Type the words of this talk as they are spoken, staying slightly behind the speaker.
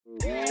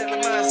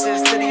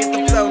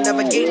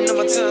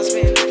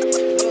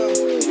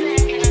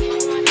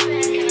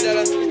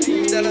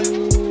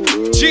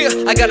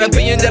I got $1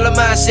 billion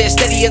mindset,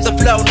 steady as a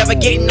flow,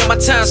 navigating on my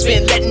time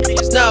spent, letting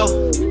niggas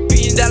know.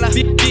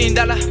 Billion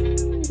dollar.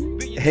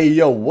 Hey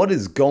yo, what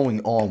is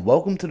going on?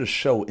 Welcome to the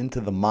show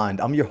Into the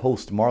Mind. I'm your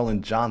host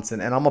Marlon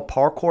Johnson, and I'm a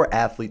parkour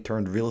athlete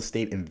turned real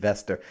estate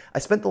investor. I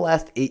spent the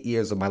last 8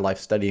 years of my life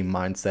studying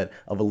mindset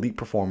of elite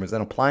performers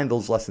and applying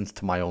those lessons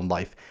to my own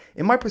life.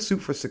 In my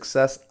pursuit for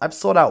success, I've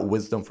sought out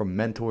wisdom from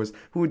mentors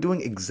who are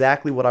doing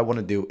exactly what I want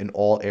to do in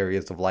all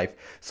areas of life.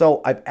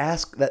 So I've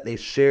asked that they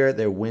share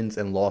their wins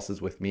and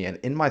losses with me, and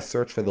in my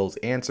search for those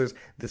answers,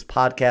 this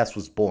podcast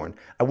was born.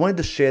 I wanted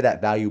to share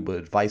that valuable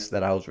advice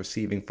that I was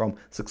receiving from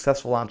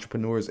successful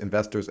entrepreneurs,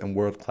 investors, and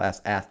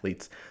world-class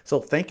athletes.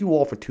 So thank you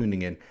all for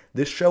tuning in.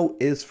 This show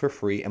is for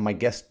free, and my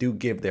guests do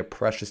give their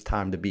precious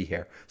time to be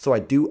here. So I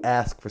do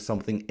ask for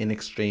something in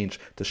exchange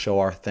to show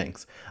our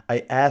thanks.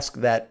 I ask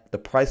that the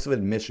price of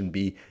admission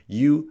be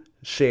you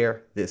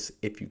share this.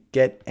 If you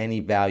get any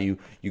value,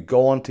 you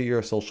go onto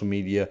your social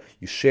media,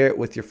 you share it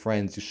with your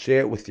friends, you share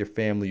it with your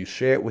family, you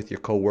share it with your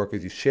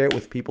coworkers, you share it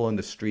with people in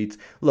the streets.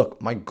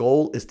 Look, my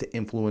goal is to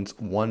influence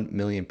 1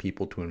 million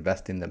people to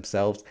invest in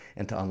themselves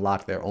and to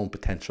unlock their own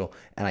potential,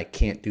 and I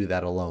can't do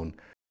that alone.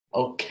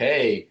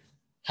 Okay.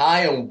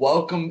 Hi, and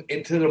welcome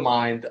into the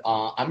Mind.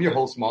 I'm your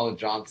host, Marlon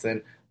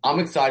Johnson. I'm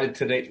excited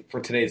today for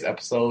today's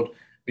episode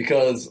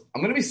because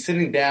I'm going to be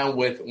sitting down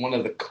with one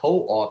of the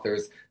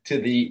co-authors to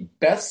the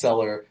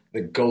bestseller,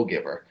 The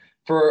Go-Giver.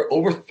 For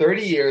over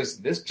 30 years,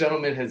 this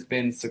gentleman has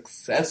been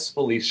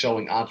successfully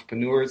showing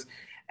entrepreneurs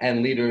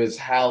and leaders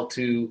how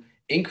to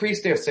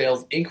increase their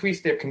sales,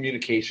 increase their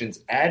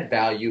communications, add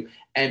value,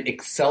 and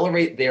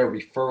accelerate their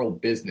referral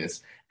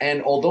business.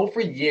 And although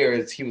for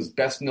years he was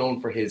best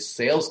known for his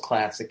sales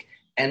classic,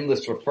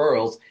 Endless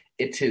Referrals,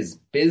 it's his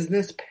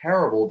business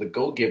parable, The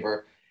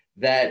Go-Giver,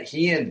 that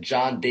he and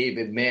John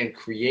David Mann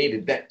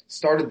created that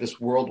started this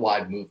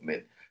worldwide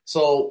movement.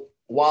 So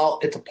while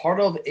it's a part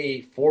of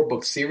a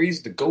 4-book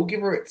series, The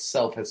Go-Giver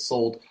itself has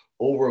sold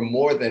over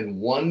more than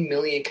 1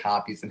 million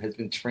copies and has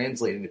been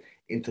translated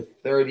into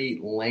 30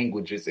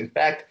 languages. In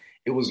fact,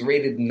 it was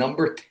rated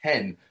number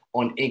 10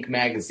 on Inc.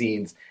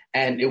 magazines,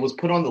 and it was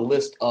put on the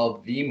list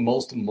of the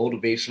most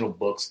motivational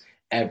books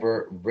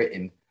ever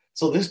written.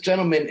 So this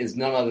gentleman is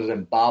none other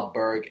than Bob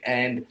Burg,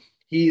 and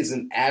he is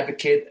an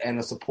advocate and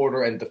a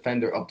supporter and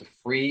defender of the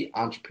free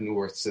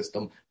entrepreneur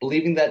system,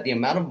 believing that the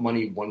amount of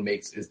money one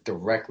makes is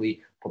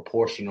directly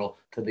proportional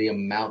to the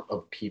amount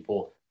of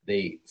people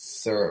they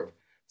serve.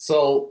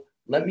 So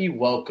let me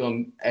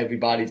welcome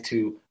everybody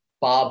to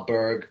Bob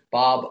Burg.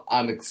 Bob,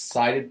 I'm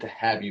excited to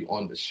have you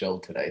on the show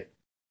today.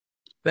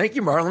 Thank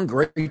you, Marlon.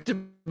 Great to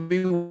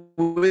be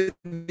with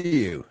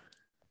you.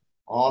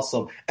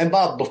 Awesome. And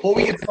Bob, before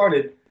we get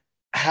started,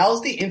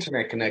 how's the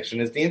internet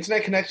connection? Is the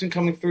internet connection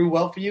coming through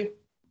well for you?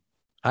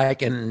 I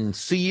can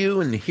see you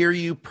and hear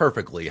you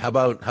perfectly. How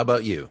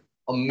about you?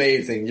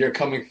 Amazing. You're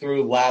coming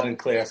through loud and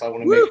clear, so I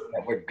want to make sure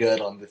that we're good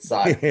on this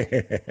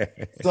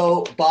side.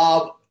 So,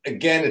 Bob,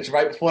 again, it's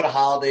right before the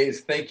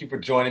holidays. Thank you for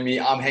joining me.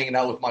 I'm hanging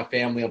out with my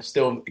family. I'm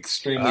still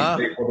extremely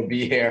grateful to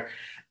be here.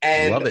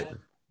 And love it.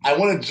 I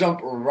want to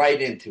jump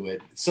right into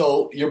it.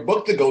 So your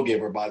book, The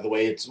Go-Giver, by the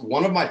way, it's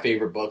one of my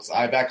favorite books.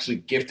 I've actually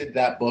gifted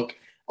that book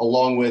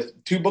along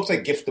with 2 books I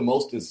gift the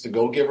most is The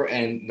Go-Giver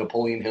and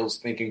Napoleon Hill's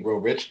Think and Grow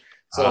Rich.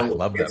 So I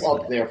love that it's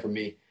up there for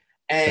me.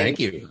 And thank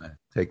you. I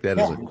take that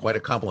as quite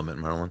a compliment,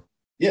 Marlon.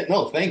 Yeah,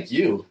 no, thank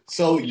you.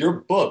 So your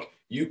book,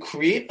 you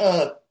create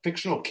a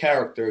fictional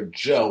character,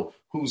 Joe,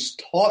 who's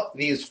taught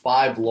these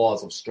 5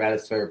 laws of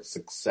stratospheric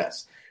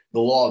success. The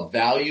law of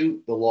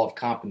value, the law of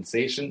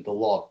compensation, the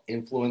law of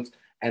influence,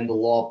 and the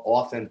law of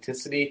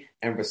authenticity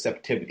and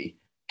receptivity.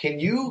 Can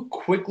you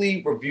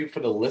quickly review for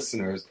the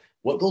listeners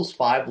what those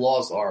 5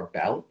 laws are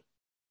about?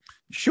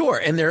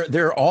 Sure, and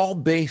they're all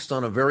based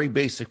on a very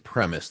basic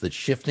premise that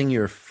shifting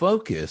your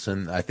focus,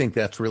 and I think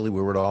that's really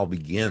where it all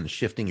begins,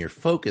 shifting your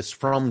focus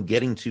from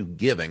getting to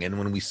giving. And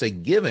when we say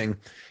giving,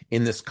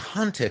 in this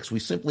context, we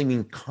simply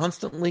mean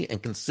constantly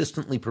and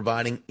consistently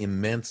providing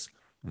immense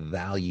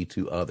value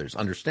to others,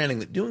 understanding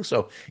that doing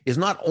so is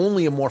not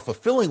only a more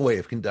fulfilling way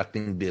of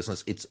conducting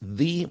business, it's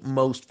the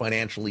most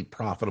financially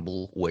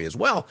profitable way as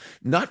well.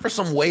 Not for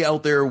some way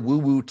out there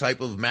woo-woo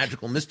type of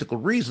magical, mystical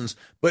reasons,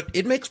 but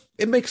it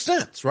makes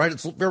sense, right?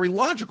 It's very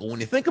logical when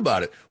you think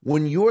about it.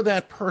 When you're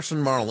that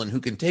person, Marlon, who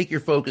can take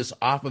your focus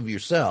off of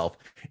yourself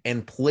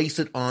and place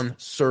it on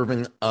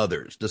serving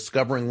others,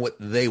 discovering what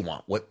they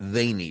want, what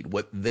they need,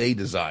 what they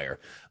desire,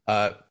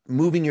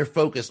 moving your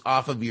focus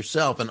off of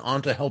yourself and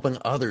onto helping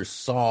others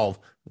solve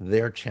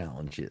their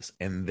challenges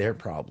and their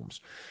problems.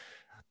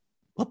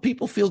 Well,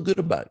 people feel good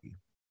about you.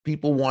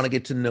 People want to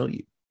get to know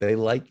you. They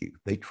like you.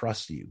 They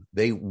trust you.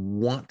 They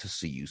want to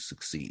see you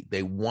succeed.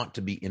 They want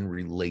to be in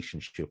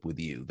relationship with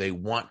you. They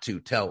want to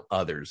tell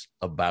others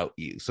about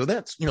you. So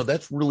that's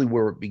really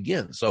where it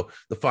begins. So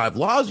the 5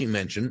 laws you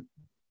mentioned,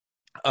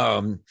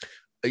 when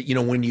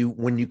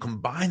you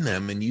combine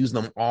them and use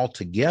them all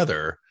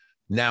together,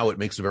 now it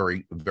makes a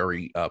very,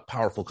 very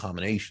powerful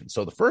combination.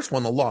 So the first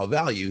one, the law of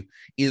value,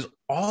 is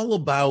all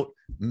about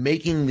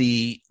making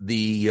the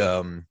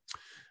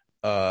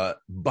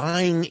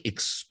buying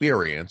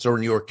experience, or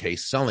in your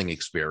case, selling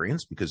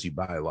experience, because you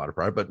buy a lot of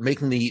product, but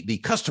making the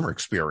customer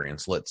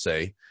experience, let's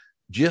say,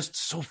 just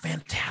so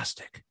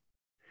fantastic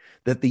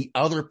that the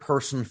other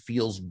person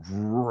feels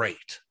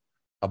great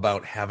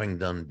about having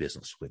done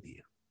business with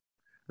you,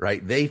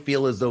 right? They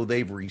feel as though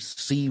they've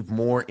received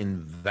more in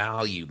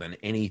value than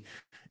any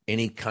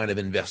kind of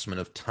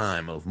investment of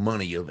time, of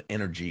money, of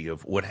energy,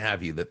 of what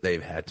have you that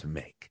they've had to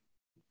make.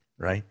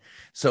 Right.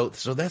 So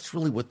that's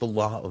really what the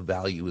law of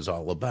value is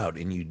all about.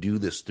 And you do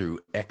this through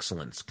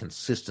excellence,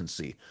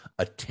 consistency,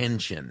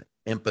 attention,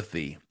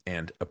 empathy,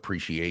 and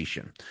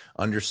appreciation.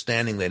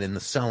 Understanding that in the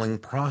selling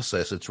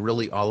process, it's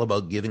really all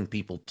about giving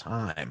people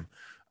time,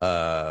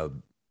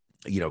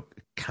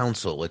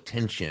 counsel,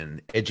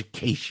 attention,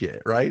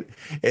 education, right?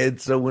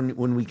 And so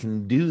when we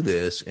can do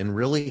this and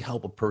really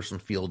help a person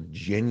feel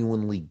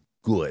genuinely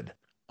good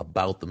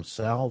about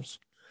themselves,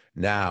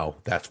 now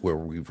that's where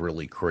we've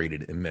really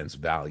created immense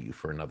value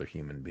for another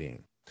human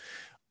being.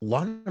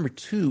 Law number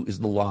 2 is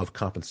the law of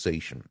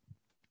compensation.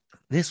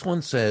 This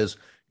one says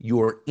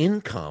your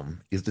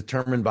income is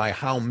determined by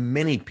how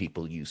many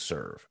people you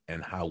serve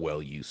and how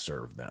well you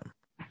serve them.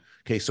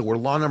 Okay, so where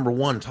law number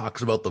 1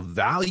 talks about the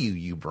value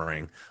you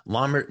bring,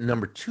 law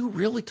number 2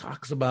 really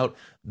talks about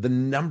the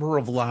number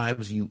of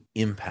lives you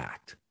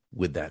impact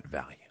with that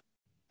value.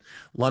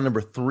 Law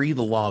number 3,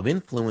 the law of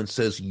influence,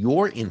 says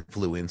your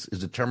influence is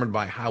determined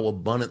by how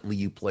abundantly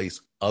you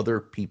place other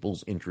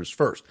people's interests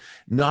first.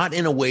 Not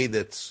in a way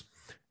that's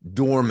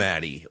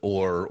doormatty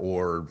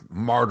or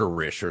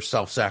martyrish or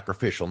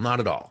self-sacrificial, not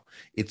at all.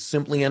 It's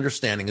simply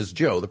understanding, as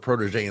Joe, the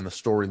protege in the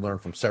story,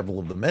 learned from several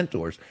of the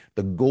mentors,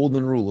 the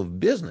golden rule of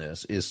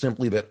business is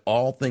simply that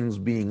all things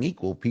being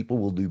equal, people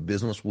will do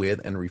business with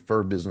and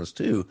refer business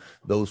to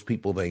those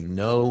people they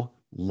know,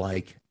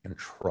 like, and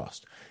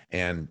trust.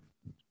 And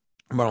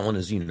Marlon,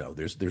 as you know,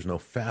 there's no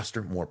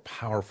faster, more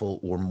powerful,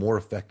 or more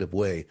effective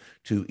way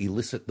to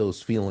elicit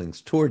those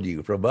feelings toward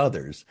you from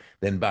others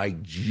than by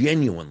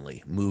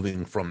genuinely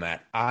moving from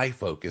that I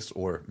focus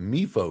or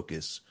me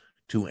focus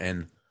to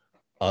an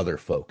other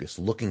focus,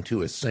 looking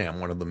to, as Sam,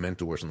 one of the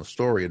mentors in the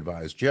story,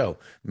 advised Joe,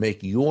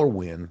 make your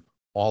win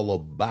all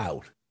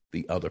about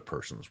the other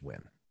person's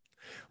win.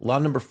 Law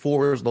number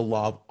 4 is the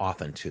law of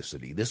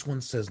authenticity. This one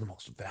says the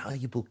most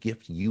valuable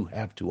gift you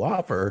have to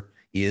offer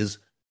is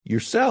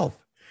yourself.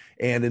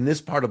 And in this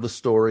part of the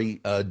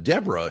story,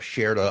 Deborah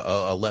shared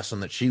a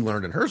lesson that she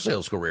learned in her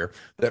sales career,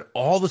 that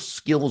all the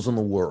skills in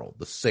the world,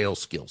 the sales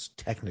skills,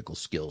 technical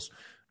skills,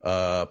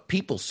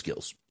 people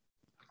skills,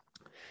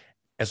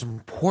 as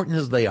important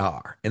as they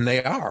are, and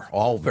they are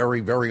all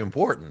very, very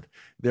important,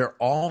 they're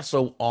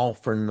also all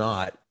for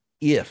naught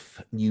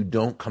if you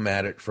don't come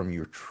at it from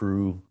your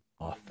true,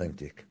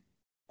 authentic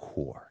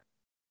core.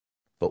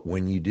 But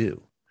when you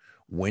do,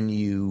 when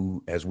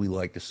you, as we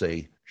like to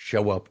say,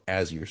 show up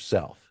as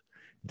yourself,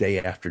 day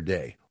after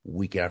day,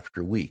 week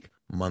after week,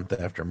 month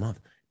after month,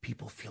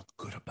 people feel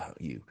good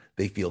about you.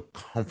 They feel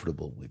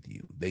comfortable with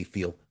you. They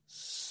feel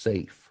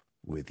safe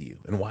with you.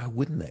 And why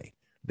wouldn't they?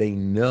 They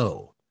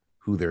know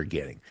who they're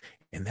getting.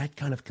 And that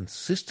kind of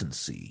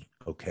consistency,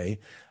 okay,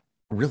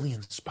 really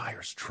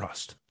inspires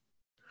trust.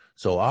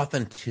 So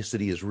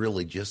authenticity is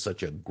really just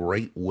such a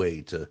great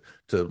way to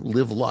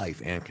live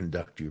life and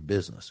conduct your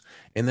business.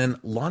 And then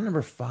law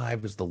number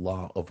 5 is the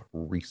law of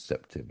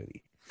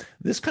receptivity.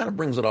 This kind of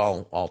brings it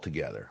all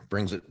together,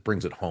 brings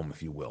it home,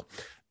 if you will.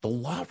 The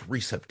law of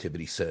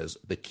receptivity says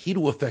the key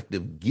to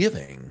effective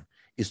giving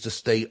is to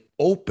stay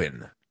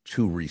open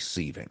to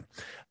receiving.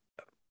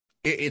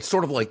 It's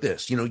sort of like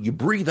this, you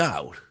breathe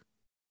out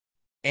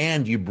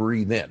and you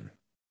breathe in,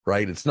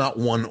 right? It's not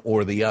one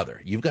or the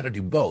other. You've got to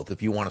do both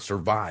if you want to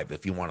survive,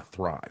 if you want to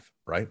thrive,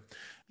 right?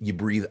 You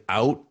breathe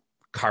out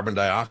carbon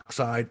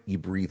dioxide, you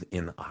breathe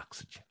in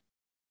oxygen.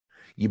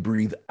 You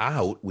breathe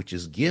out, which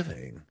is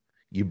giving.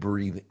 You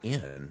breathe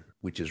in,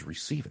 which is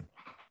receiving.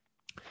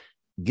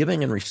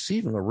 Giving and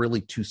receiving are really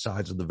two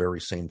sides of the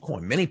very same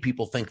coin. Many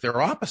people think they're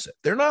opposite.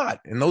 They're not.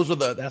 And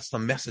that's the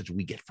message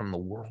we get from the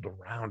world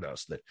around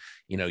us, that,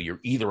 you're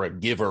either a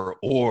giver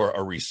or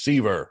a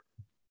receiver.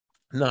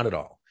 Not at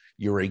all.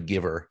 You're a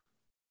giver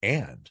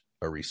and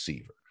a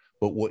receiver.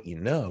 But what you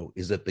know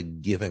is that the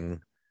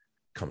giving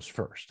comes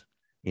first.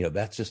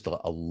 That's just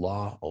a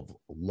law of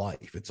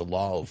life. It's a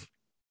law of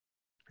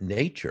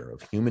nature,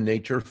 of human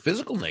nature,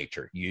 physical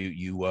nature.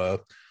 You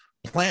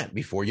plant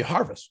before you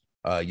harvest.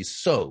 You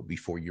sow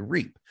before you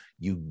reap.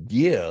 You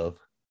give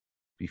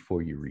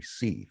before you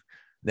receive.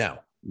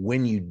 Now,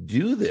 when you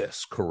do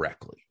this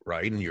correctly,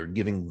 right, and you're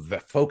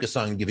focus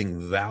on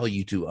giving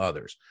value to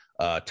others,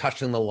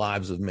 touching the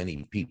lives of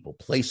many people,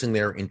 placing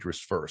their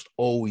interests first,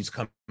 always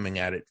coming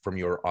at it from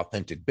your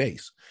authentic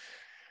base,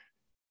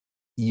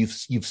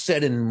 you've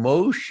set in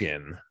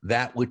motion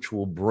that which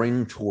will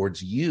bring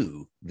towards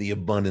you the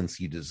abundance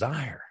you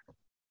desire.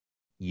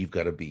 You've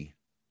got to be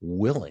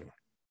willing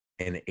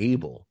and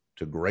able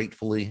to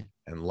gratefully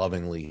and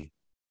lovingly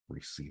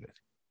receive it.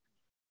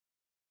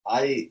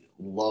 I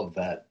love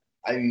that.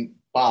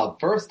 Bob,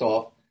 first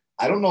off,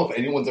 I don't know if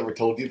anyone's ever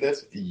told you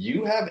this.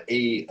 You have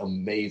a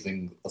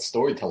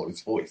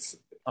storyteller's voice.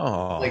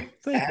 Oh,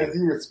 Like thank as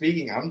you. you were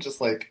speaking, I'm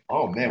just like,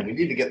 oh man, we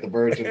need to get the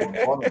version on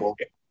Audible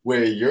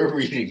where you're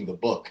reading the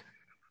book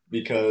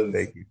because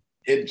Thank you.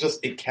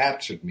 it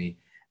captured me.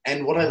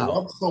 And what I Wow.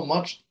 love so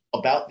much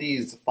about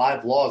these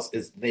five laws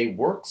is they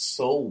work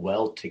so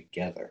well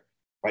together,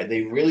 right?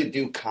 They really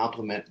do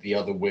complement the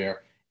other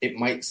where it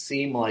might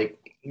seem like,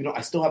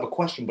 I still have a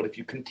question, but if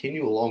you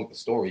continue along the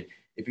story,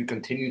 if you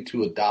continue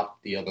to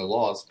adopt the other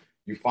laws,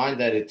 you find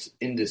that it's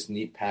in this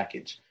neat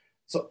package.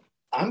 So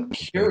I'm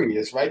Thank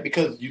curious, right?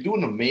 Because you do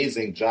an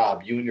amazing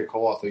job, you and your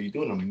co-author, you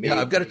do an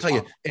Yeah, I've got to amazing tell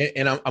you, job.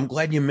 and I'm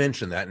glad you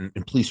mentioned that,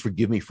 and please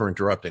forgive me for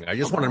interrupting. I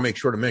just wanted to make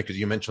sure to mention, because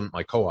you mentioned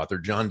my co-author,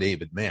 John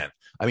David Mann.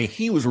 I mean,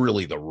 he was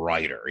really the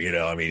writer,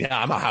 I mean,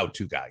 I'm a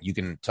how-to guy. You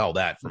can tell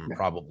that from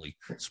probably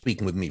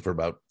speaking with me for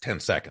about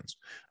 10 seconds.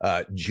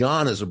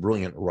 John is a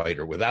brilliant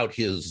writer. Without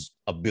his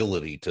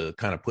ability to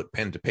kind of put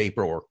pen to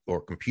paper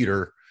or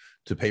computer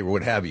to paper,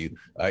 what have you,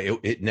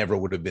 it never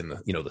would have been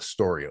the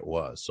story it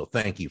was. So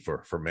thank you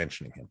for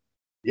mentioning him.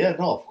 Yeah,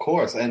 no, of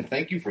course. And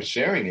thank you for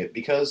sharing it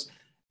because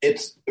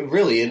it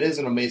is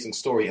an amazing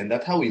story. And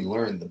that's how we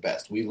learn the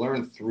best. We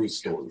learn through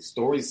stories.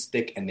 Stories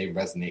stick and they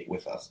resonate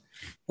with us.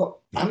 But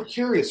I'm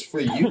curious for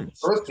you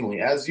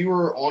personally, as you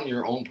were on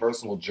your own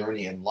personal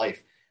journey in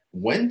life,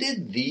 when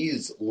did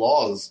these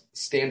laws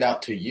stand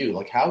out to you?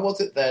 Like, how was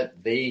it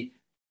that they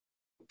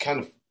kind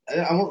of,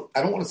 I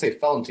don't want to say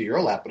fell into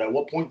your lap, but at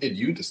what point did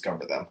you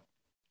discover them?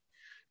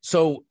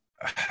 So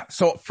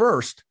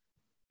first,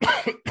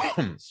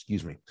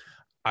 excuse me,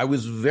 I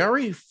was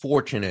very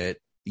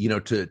fortunate,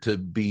 to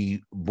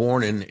be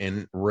born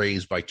and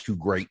raised by two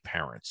great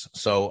parents.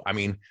 So, I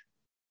mean,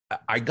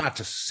 I got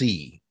to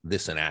see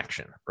this in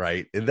action,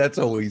 right? And that's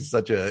always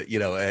such an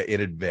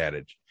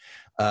advantage.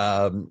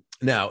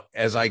 Now,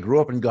 as I grew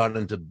up and got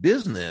into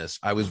business,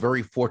 I was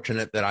very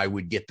fortunate that I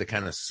would get to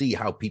kind of see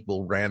how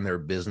people ran their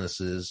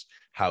businesses,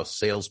 how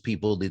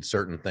salespeople did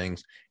certain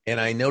things. And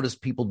I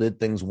noticed people did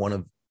things one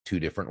of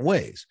two different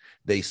ways.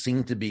 They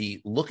seemed to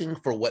be looking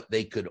for what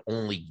they could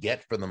only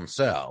get for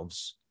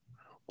themselves,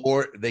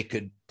 or they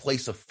could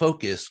place a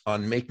focus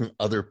on making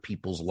other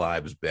people's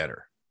lives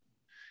better.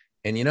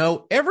 And,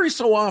 every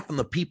so often,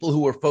 the people who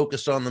were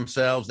focused on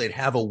themselves, they'd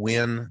have a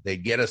win,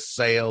 they'd get a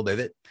sale,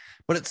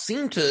 but it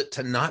seemed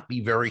to not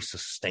be very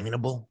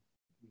sustainable.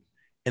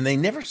 And they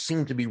never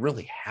seemed to be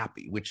really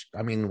happy, which,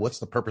 I mean, what's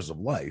the purpose of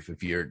life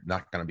if you're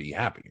not going to be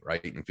happy,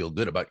 right? And feel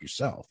good about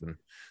yourself and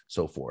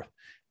so forth.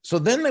 So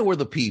then there were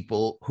the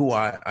people who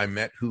I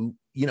met who,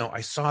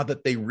 I saw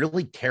that they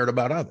really cared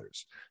about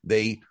others.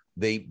 They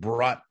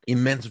brought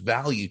immense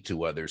value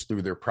to others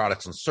through their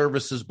products and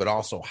services, but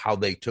also how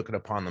they took it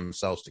upon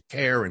themselves to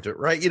care and to,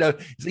 right?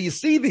 So you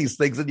see these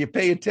things and you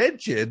pay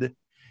attention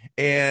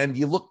and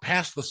you look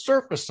past the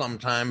surface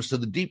sometimes to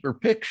the deeper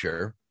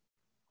picture.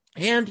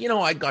 And,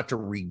 I got to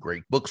read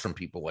great books from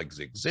people like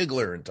Zig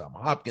Ziglar and Tom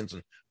Hopkins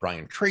and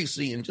Brian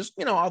Tracy and just,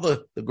 all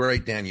the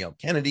great Danielle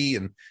Kennedy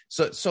and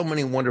so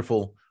many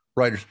wonderful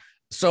writers.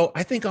 So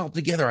I think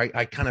altogether,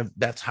 I kind of,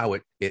 that's how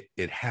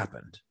it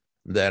happened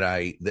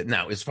that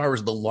now, as far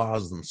as the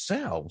laws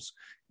themselves,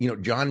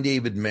 John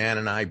David Mann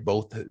and I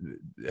both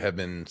have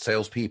been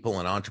salespeople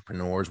and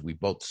entrepreneurs. We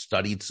both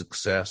studied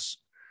success.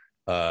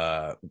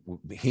 John,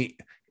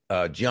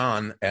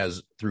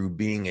 as through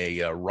being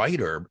a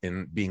writer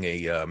and being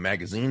a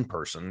magazine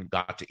person,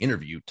 got to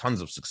interview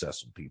tons of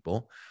successful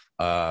people.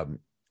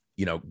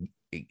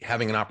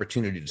 Having an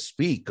opportunity to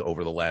speak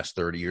over the last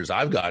 30 years,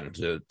 I've gotten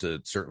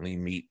to certainly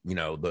meet,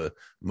 the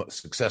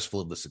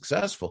successful of the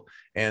successful.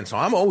 And so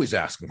I'm always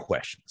asking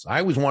questions.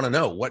 I always want to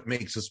know what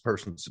makes this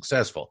person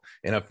successful.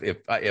 And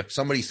if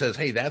somebody says,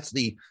 hey, that's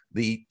the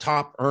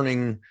top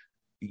earning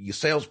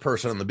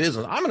salesperson in the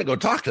business, I'm going to go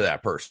talk to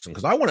that person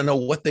because I want to know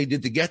what they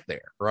did to get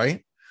there.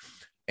 Right.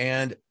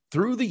 And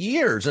through the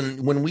years,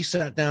 and when we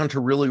sat down to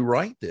really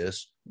write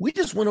this, we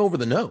just went over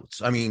the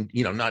notes. I mean,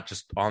 not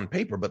just on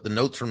paper, but the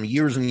notes from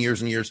years and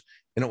years and years.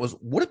 And it was,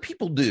 what do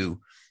people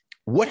do?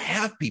 What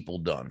have people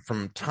done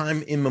from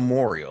time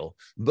immemorial?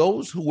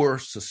 Those who were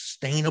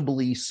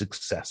sustainably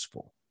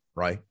successful,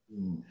 right?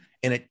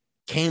 And it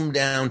came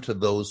down to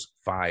those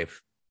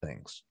 5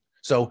 things.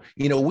 So,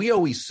 we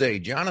always say,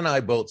 John and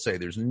I both say,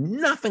 there's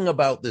nothing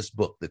about this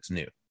book that's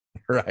new,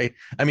 right?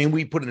 I mean,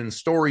 we put it in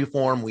story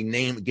form. We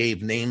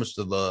gave names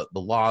to the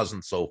laws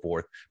and so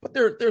forth, but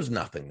there's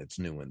nothing that's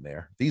new in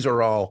there. These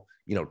are all,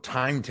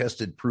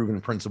 time-tested, proven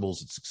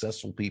principles that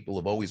successful people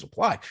have always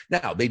applied.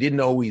 Now, they didn't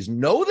always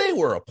know they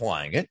were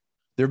applying it.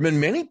 There have been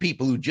many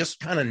people who just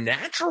kind of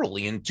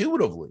naturally,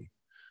 intuitively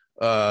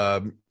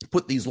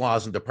put these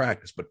laws into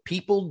practice, but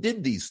people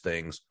did these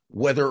things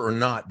whether or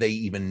not they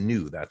even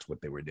knew that's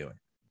what they were doing.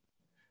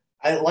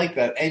 I like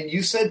that. And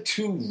you said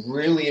 2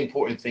 really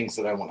important things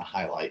that I want to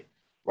highlight,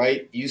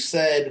 right? You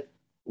said,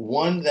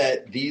 one,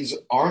 that these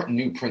aren't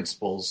new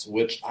principles,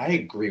 which I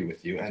agree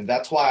with you. And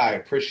that's why I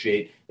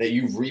appreciate that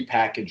you've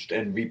repackaged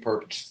and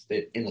repurposed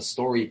it in a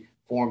story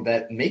form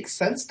that makes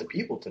sense to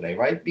people today,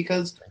 right?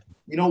 Because,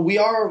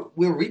 we're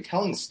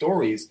retelling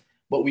stories,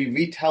 but we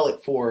retell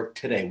it for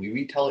today. We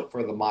retell it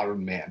for the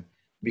modern man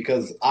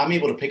because I'm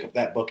able to pick up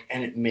that book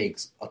and it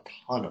makes a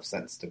ton of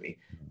sense to me.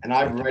 And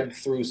I've read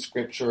through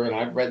scripture and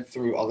I've read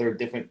through other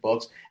different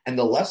books and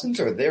the lessons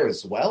are there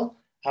as well.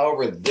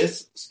 However,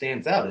 this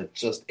stands out.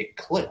 It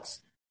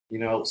clicks,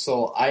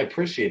 so I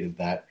appreciated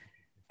that.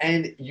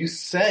 And you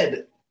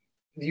said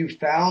you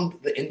found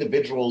the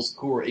individuals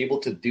who were able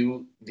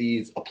to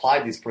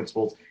apply these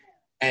principles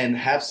and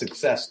have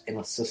success in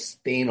a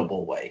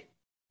sustainable way.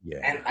 Yeah.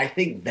 And I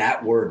think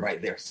that word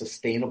right there,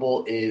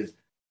 sustainable, is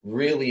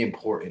really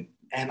important.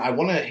 And I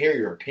want to hear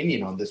your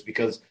opinion on this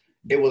because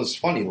it was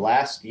funny.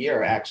 Last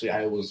year, actually,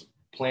 I was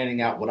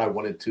planning out what I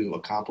wanted to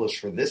accomplish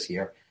for this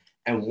year.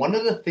 And one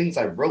of the things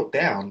I wrote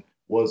down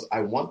was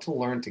I want to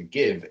learn to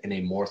give in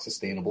a more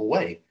sustainable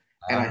way.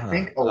 And I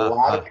think a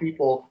lot of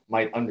people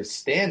might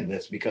understand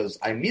this because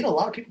I meet a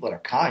lot of people that are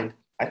kind.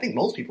 I think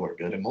most people are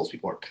good and most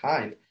people are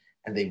kind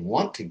and they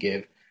want to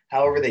give.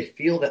 However, they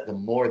feel that the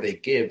more they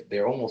give,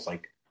 they're almost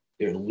like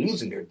they're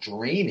losing, they're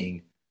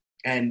draining,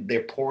 and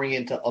they're pouring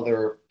into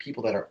other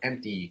people that are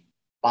empty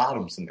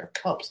bottoms in their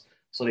cups.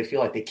 So they feel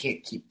like they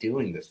can't keep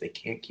doing this. They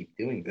can't keep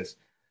doing this.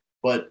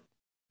 But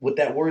with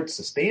that word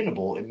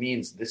sustainable, it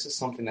means this is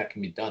something that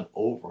can be done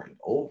over and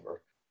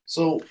over.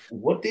 So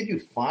what did you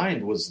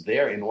find was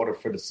there in order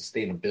for the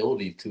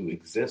sustainability to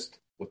exist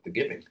with the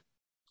giving?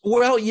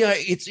 Well, yeah,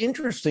 it's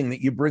interesting that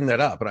you bring that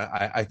up, and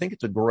I think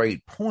it's a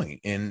great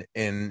point. And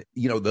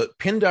the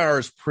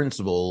Pindar's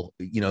principle,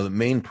 the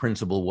main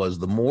principle was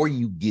the more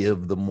you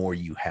give, the more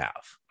you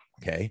have.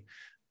 Okay,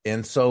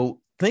 and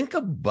so think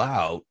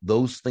about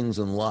those things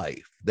in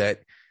life that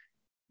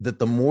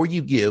the more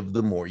you give,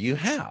 the more you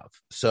have.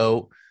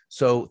 So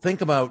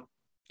think about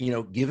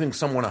giving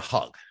someone a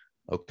hug.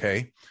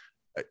 Okay,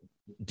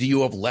 do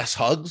you have less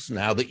hugs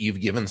now that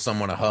you've given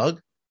someone a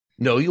hug?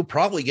 No, you'll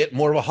probably get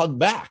more of a hug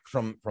back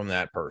from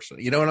that person.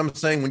 You know what I'm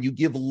saying? When you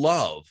give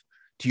love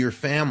to your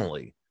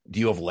family, do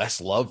you have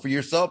less love for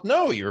yourself?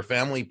 No, your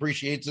family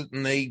appreciates it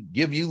and they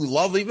give you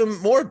love even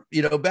more,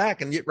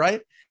 back and right.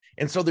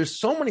 And so there's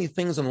so many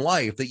things in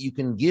life that you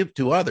can give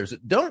to others.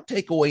 Don't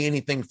take away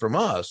anything from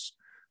us.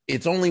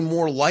 It's only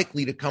more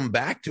likely to come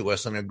back to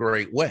us in a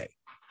great way.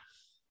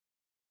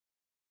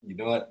 You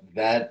know what?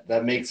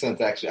 That makes sense,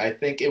 actually. I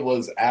think it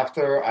was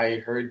after I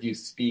heard you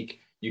speak.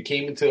 You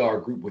came into our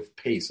group with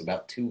Pace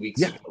about 2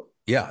 weeks ago.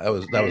 Yeah, that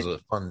was a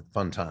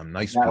fun time.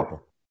 Nice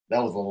people.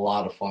 That was a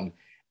lot of fun.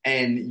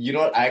 And you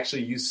know what?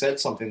 Actually, you said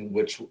something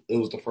which it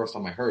was the first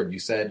time I heard. You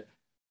said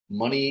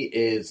money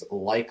is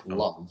like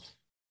love.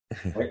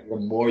 Right? The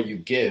more you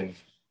give,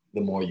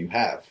 the more you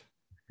have.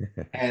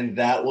 And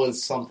that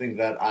was something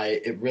that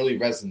it really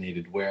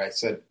resonated where I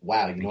said,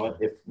 wow, you know what?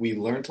 If we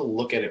learn to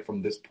look at it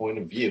from this point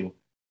of view,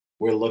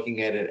 we're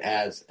looking at it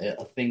as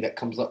a thing that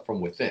comes up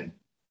from within.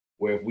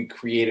 Where if we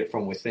create it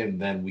from within,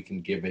 then we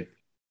can give it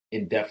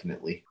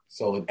indefinitely.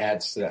 So it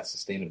adds to that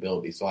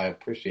sustainability. So I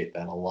appreciate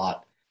that a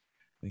lot.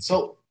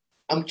 So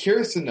I'm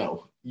curious to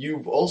know,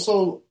 you've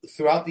also,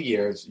 throughout the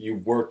years,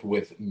 you've worked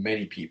with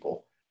many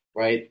people,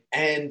 right?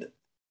 And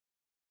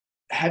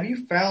have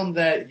you found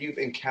that you've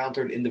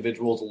encountered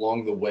individuals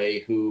along the way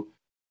who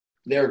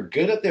they're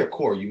good at their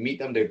core? You meet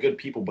them, they're good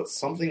people, but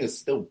something is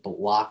still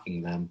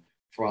blocking them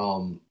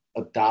from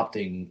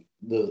adopting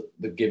the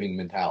giving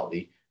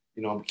mentality.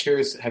 I'm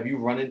curious, have you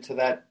run into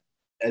that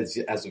as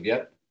of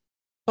yet?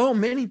 Oh,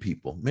 many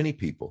people.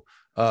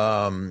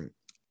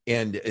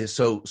 And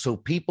so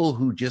people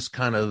who just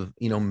kind of,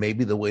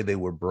 maybe the way they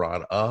were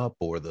brought up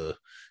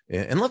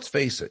and let's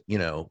face it,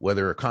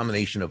 whether a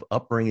combination of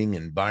upbringing,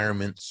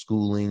 environment,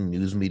 schooling,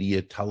 news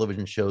media,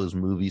 television shows,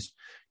 movies,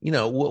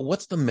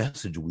 what's the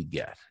message we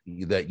get?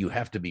 That you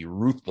have to be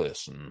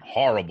ruthless and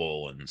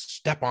horrible and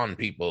step on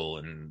people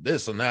and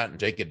this and that and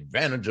take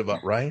advantage of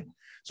it, right?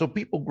 So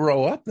people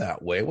grow up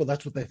that way. Well,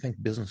 that's what they think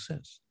business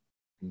is.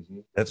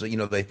 Mm-hmm. That's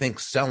they think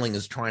selling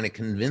is trying to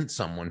convince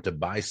someone to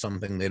buy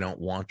something they don't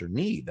want or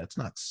need. That's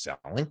not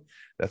selling.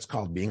 That's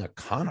called being a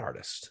con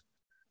artist.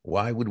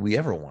 Why would we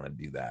ever want to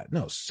do that?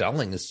 No,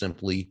 selling is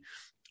simply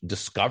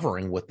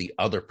discovering what the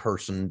other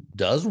person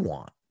does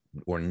want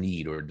or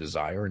need or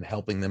desire and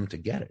helping them to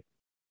get it.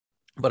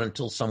 But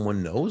until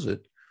someone knows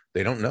it,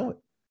 they don't know it.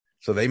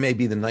 So they may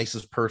be the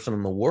nicest person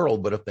in the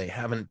world, but if they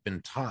haven't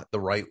been taught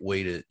the right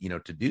way to,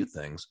 to do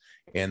things,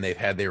 and they've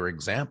had their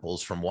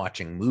examples from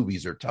watching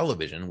movies or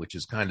television, which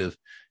is kind of,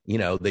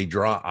 they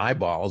draw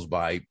eyeballs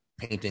by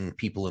painting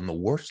people in the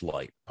worst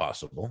light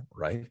possible,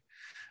 right?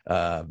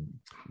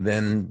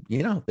 Then,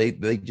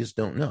 they just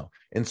don't know.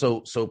 And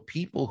so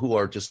people who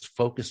are just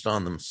focused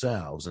on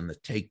themselves and the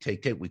take,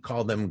 we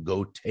call them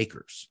go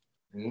takers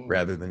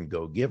rather than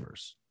go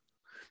givers.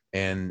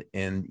 And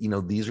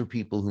these are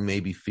people who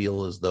maybe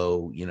feel as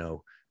though,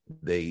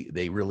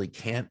 they really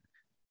can't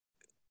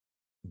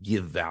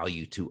give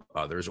value to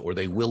others or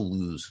they will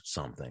lose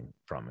something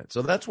from it.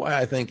 So that's why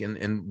I think,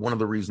 and one of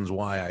the reasons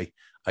why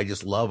I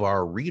just love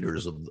our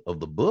readers of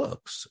the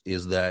books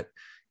is that,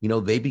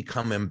 they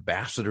become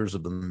ambassadors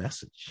of the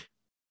message.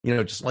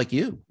 just like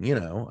you,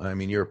 I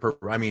mean,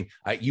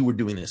 you were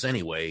doing this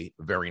anyway,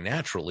 very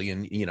naturally.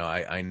 And,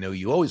 I know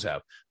you always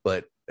have,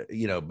 but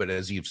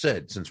as you've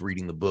said, since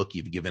reading the book,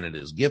 you've given it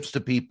as gifts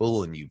to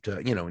people, and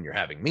and you're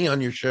having me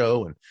on your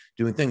show and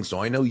doing things.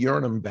 So I know you're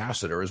an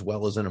ambassador as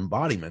well as an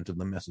embodiment of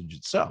the message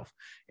itself.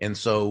 And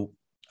so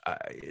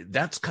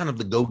that's kind of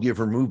the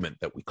go-giver movement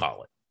that we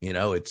call it.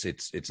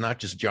 It's not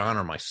just John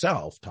or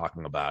myself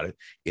talking about it.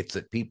 It's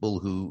that people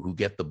who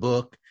get the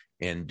book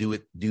and do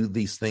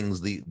these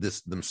things,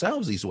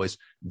 themselves, these ways,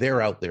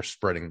 they're out there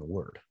spreading the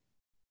word.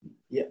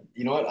 Yeah.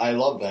 You know what? I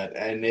love that.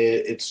 And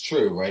it's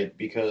true, right?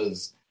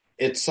 Because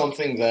it's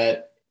something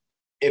that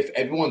if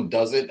everyone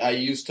does it,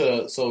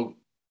 so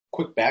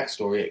quick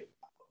backstory,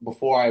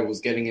 before I was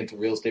getting into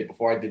real estate,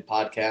 before I did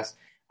podcasts,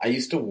 I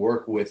used to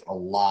work with a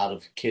lot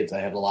of kids.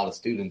 I had a lot of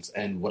students,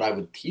 and what I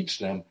would teach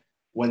them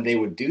when they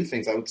would do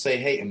things, I would say,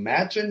 hey,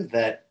 imagine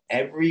that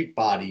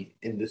everybody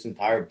in this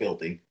entire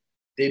building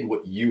did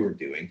what you were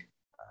doing.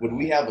 Would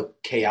we have a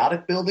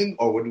chaotic building,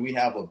 or would we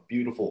have a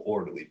beautiful,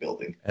 orderly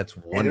building? That's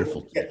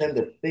wonderful. And get them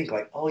to think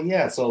like, oh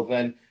yeah. So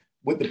then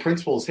with the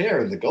principles here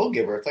in the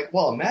Go-Giver, it's like,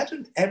 well,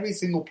 imagine every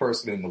single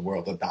person in the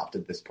world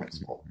adopted this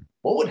principle. Mm-hmm.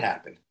 What would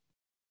happen?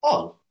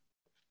 Oh,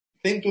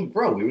 things would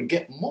grow. We would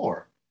get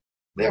more.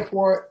 Right.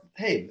 Therefore,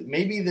 hey,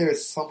 maybe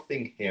there's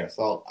something here.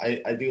 So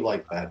I do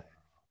like that.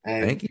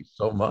 And thank you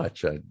so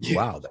much.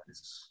 Wow,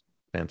 that's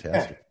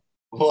fantastic.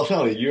 Yeah. Well,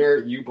 no,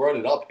 you brought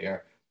it up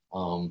here.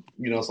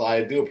 So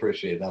I do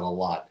appreciate that a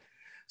lot.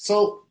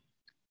 So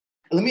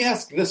let me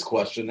ask this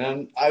question,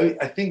 and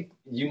I think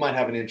you might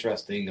have an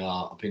interesting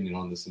opinion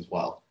on this as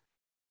well.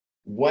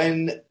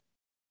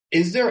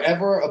 Is there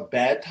ever a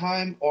bad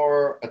time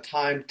or a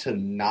time to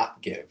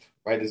not give,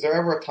 right? Is there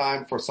ever a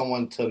time for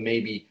someone to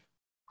maybe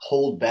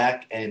hold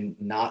back and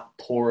not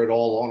pour it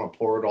all on or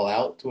pour it all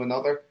out to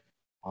another?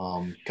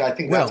 I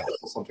think that's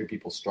also something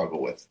people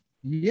struggle with.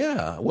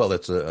 Yeah, well,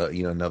 that's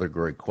another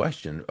great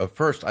question.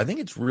 First, I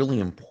think it's really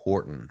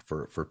important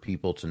for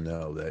people to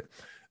know that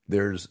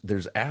there's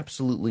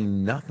absolutely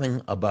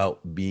nothing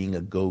about being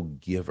a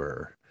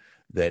go-giver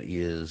that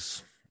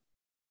is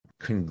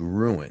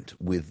congruent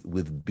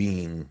with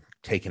being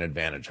taken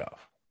advantage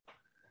of,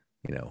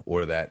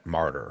 or that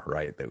martyr,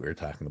 right, that we were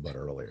talking about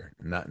earlier.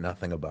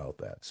 Nothing about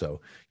that. So,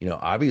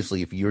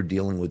 obviously, if you're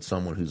dealing with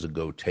someone who's a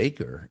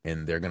go-taker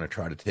and they're going to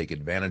try to take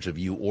advantage of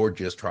you, or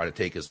just try to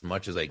take as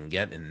much as they can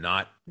get and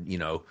not,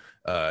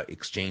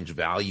 exchange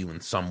value in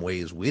some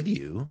ways with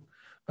you,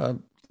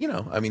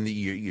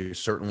 you're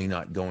certainly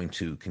not going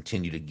to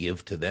continue to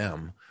give to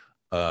them,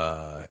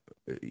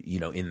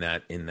 in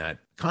that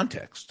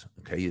context.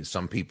 Okay.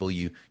 Some people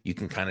you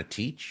can kind of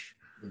teach.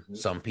 Mm-hmm.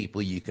 Some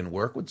people you can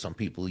work with, some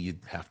people you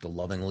have to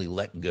lovingly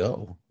let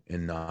go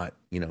and not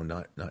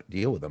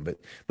deal with them. But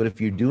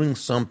if you're doing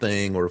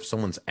something, or if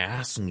someone's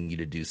asking you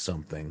to do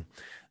something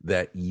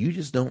that you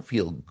just don't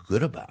feel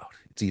good about,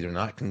 it's either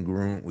not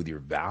congruent with your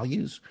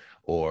values,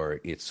 or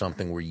it's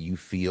something where you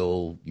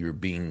feel you're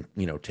being,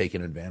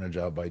 taken advantage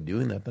of by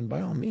doing that, then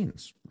by all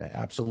means,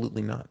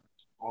 absolutely not.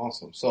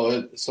 Awesome.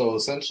 So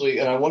essentially,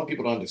 and I want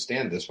people to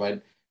understand this, right?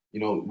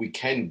 We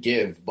can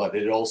give, but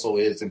it also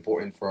is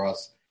important for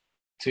us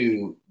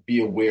to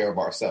be aware of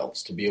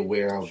ourselves, to be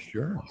aware of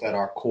what's at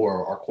our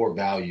core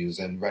values,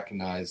 and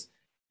recognize,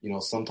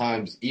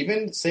 sometimes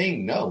even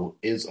saying no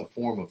is a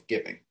form of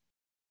giving,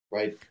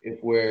 right?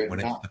 If we're when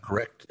it's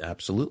correct,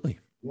 absolutely.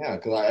 Yeah,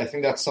 because I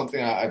think that's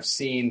something I've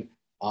seen,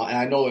 and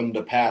I know in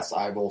the past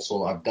I've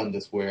done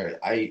this where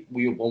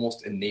we've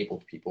almost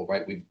enabled people,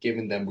 right? We've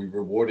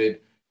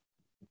rewarded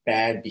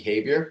bad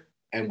behavior,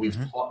 and we've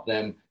mm-hmm. taught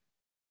them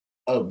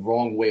a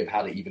wrong way of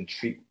how to even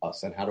treat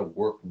us and how to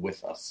work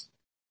with us.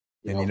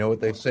 You know what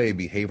they say,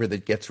 behavior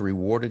that gets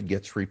rewarded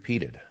gets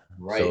repeated.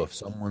 Right. So if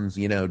someone's,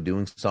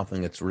 doing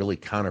something that's really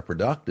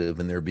counterproductive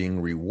and they're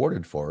being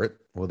rewarded for it,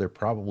 well, they're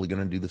probably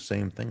going to do the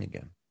same thing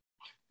again.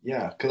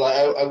 Yeah, because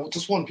I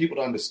just want people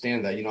to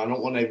understand that, I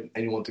don't want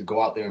anyone to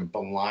go out there and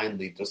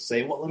blindly just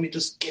say, well, let me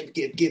just give.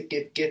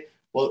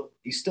 Well,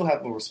 you still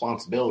have a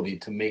responsibility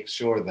to make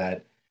sure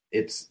that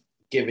it's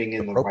giving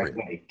in the right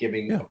way,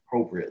 giving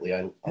appropriately.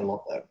 I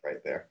love that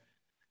right there.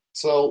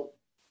 So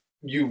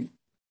you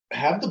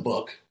have the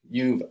book.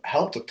 You've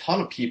helped a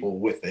ton of people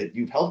with it.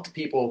 You've helped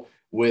people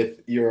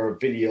with your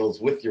videos,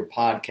 with your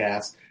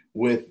podcast,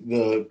 with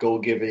the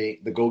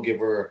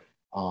Go-Giver,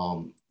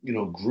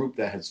 group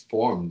that has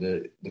formed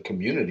the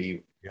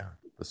community. Yeah,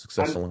 the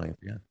Success Alliance.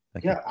 Yeah,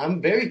 thank you. Yeah, I'm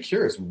very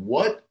curious.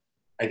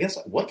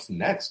 What's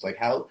next? Like,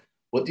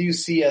 what do you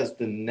see as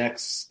the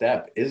next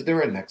step? Is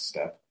there a next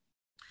step?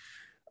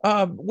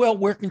 Well,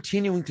 we're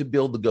continuing to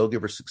build the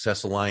Go-Giver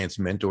Success Alliance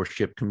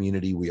mentorship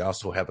community. We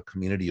also have a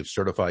community of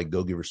certified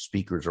Go-Giver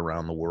speakers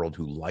around the world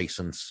who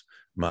license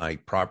my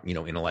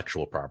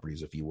intellectual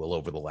properties, if you will,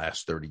 over the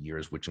last 30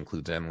 years, which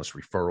includes endless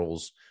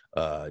referrals,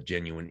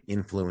 genuine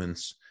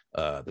influence,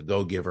 the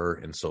Go-Giver,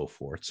 and so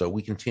forth. So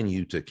we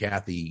continue to,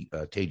 Kathy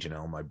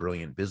Tajanel, my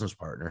brilliant business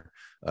partner,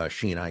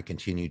 she and I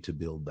continue to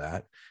build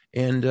that.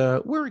 And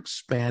we're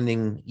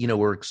expanding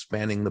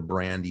the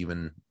brand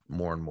even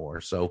more and more.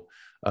 So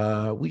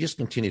we just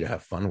continue to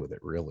have fun with it,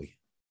 really.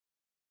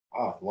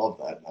 Oh, I love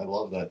that. I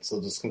love that.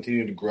 So just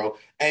continue to grow.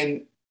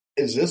 And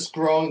is this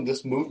growing,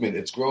 this movement,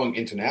 it's growing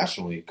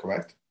internationally,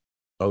 correct?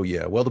 Oh,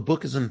 yeah. Well, the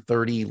book is in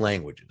 30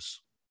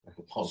 languages.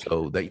 Okay.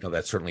 So that,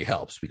 that certainly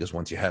helps, because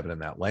once you have it in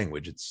that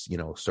language, it's,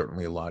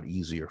 certainly a lot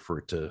easier for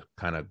it to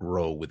kind of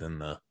grow within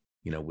the,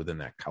 within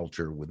that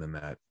culture, within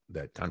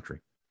that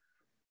country.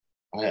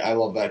 I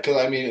love that.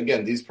 Because, I mean,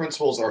 again, these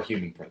principles are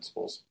human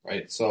principles,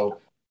 right? So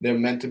they're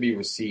meant to be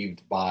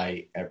received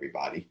by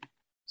everybody.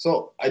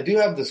 So I do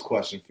have this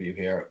question for you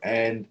here,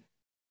 and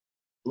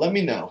let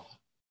me know.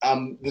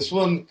 This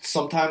one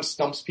sometimes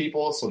stumps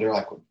people, so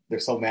they're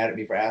so mad at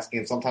me for asking,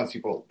 and sometimes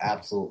people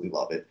absolutely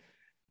love it.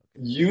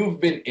 You've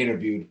been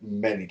interviewed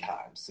many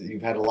times.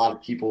 You've had a lot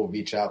of people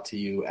reach out to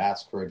you,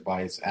 ask for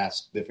advice,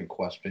 ask different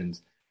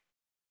questions.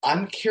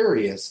 I'm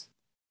curious,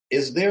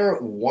 is there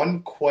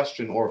one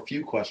question or a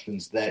few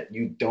questions that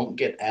you don't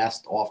get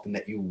asked often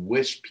that you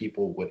wish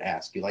people would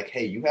ask you? Like,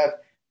 hey, you have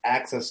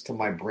access to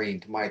my brain,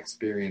 to my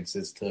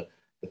experiences, to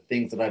the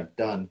things that I've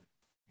done.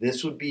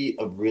 This would be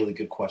a really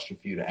good question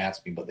for you to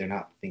ask me, but they're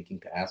not thinking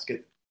to ask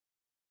it.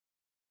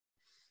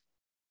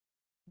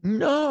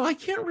 No, I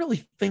can't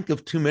really think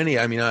of too many.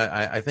 I mean,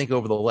 I think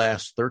over the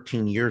last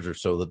 13 years or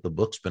so that the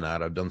book's been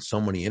out, I've done so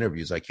many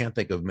interviews. I can't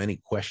think of many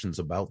questions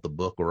about the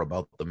book or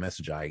about the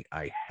message I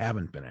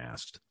haven't been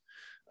asked.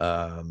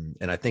 And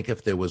I think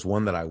if there was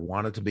one that I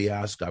wanted to be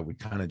asked, I would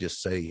kind of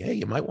just say, hey,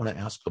 you might want to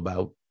ask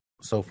about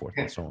so forth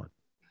and so on.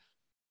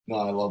 No,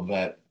 I love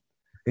that.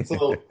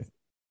 So,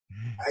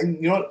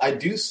 you know what? I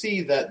do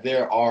see that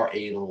there are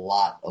a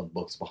lot of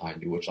books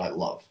behind you, which I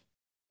love,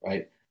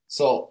 right?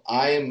 So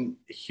I am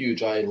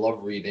huge. I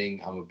love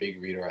reading. I'm a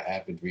big reader, an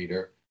avid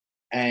reader.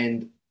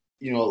 And,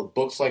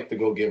 books like The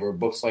Go-Giver,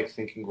 books like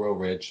Think and Grow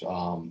Rich,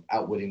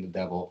 Outwitting the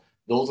Devil,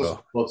 those are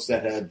books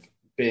that have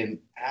been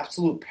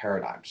absolute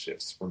paradigm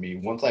shifts for me.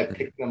 Once I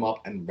picked them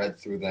up and read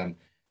through them,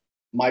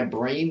 my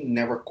brain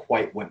never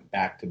quite went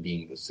back to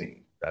being the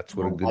same. That's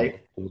what a good book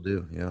will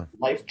do, yeah.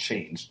 Life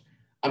changed.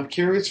 I'm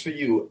curious for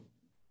you,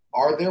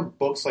 are there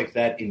books like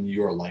that in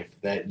your life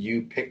that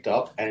you picked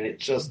up and it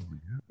just...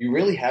 You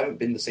really haven't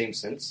been the same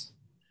since?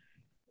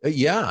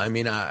 Yeah. I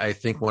mean, I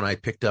think when I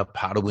picked up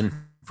How to Win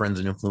Friends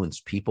and Influence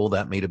People,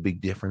 that made a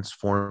big difference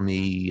for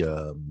me.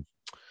 Think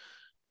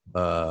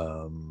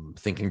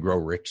and Grow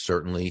Rich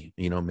certainly,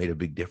 made a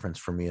big difference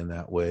for me in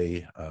that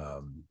way.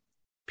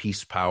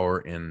 Peace, Power,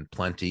 and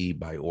Plenty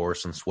by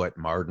Orison Swett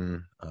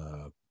Marden.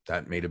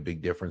 That made a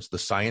big difference. The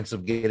Science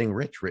of Getting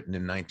Rich, written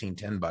in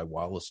 1910 by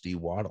Wallace D.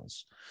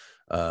 Wattles.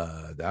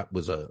 That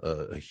was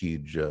a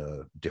huge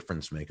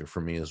difference maker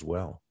for me as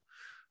well.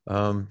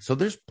 So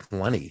there's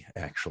plenty,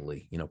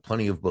 actually,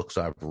 plenty of books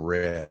I've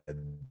read.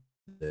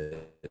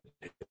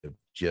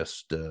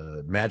 Just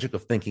Magic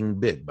of Thinking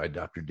Big by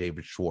Dr.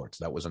 David Schwartz.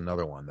 That was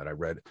another one that I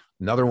read.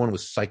 Another one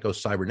was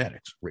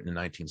Psycho-Cybernetics, written in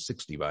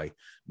 1960 by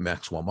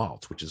Maxwell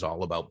Maltz, which is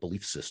all about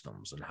belief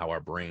systems and how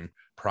our brain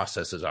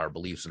processes our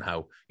beliefs and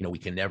how, we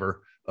can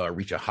never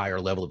reach a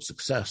higher level of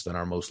success than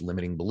our most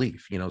limiting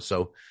belief,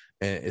 So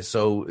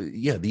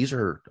yeah, these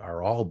are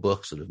all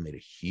books that have made a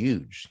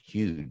huge,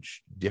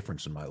 huge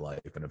difference in my life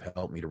and have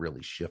helped me to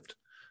really shift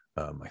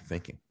my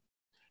thinking.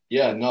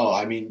 Yeah, no,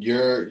 I mean,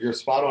 you're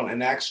spot on.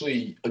 And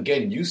actually,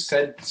 again, you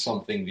said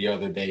something the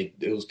other day,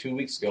 it was 2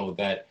 weeks ago,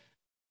 that,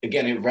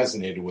 again, it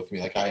resonated with me.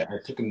 Like I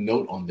took a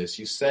note on this.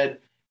 You said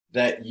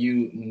that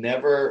you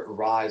never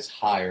rise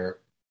higher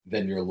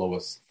than your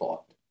lowest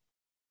thought.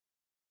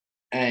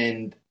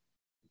 And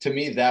to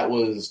me, that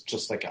was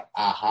just like an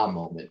aha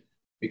moment,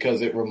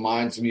 because it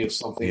reminds me of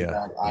something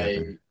that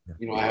I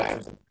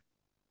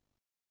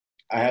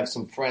have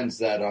some friends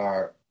that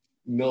are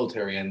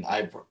military, and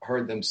I've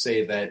heard them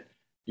say that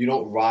you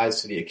don't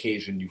rise to the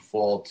occasion, you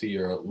fall to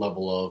your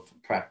level of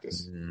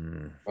practice,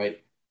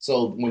 right?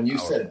 So when you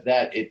said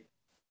that, it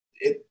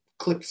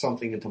clicked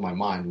something into my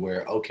mind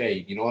where,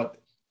 okay, you know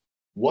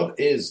what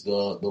is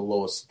the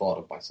lowest thought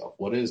of myself?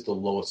 What is the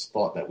lowest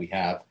thought that we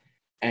have?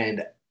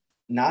 And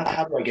not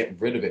how do I get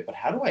rid of it, but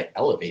how do I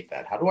elevate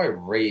that? How do I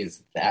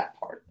raise that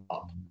part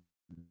up?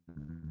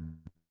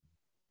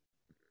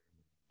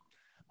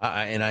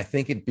 And I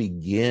think it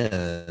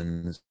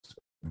begins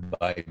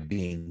by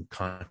being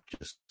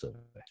conscious of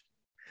it,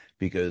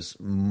 because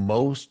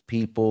most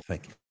people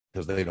think,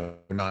 because they're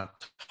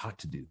not taught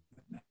to do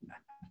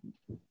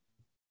that,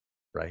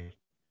 right?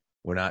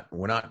 We're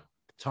not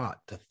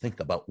taught to think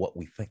about what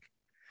we think,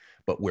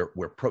 but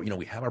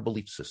we have our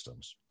belief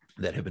systems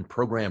that have been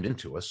programmed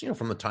into us,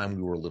 from the time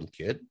we were a little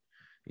kid.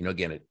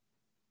 Again, it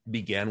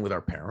began with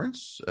our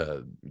parents,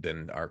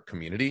 then our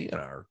community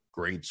and our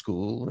grade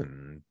school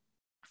and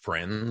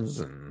friends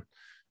and,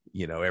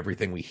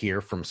 everything we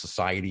hear from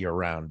society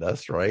around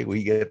us, right?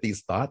 We get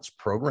these thoughts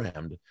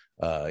programmed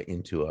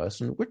into us,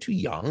 and we're too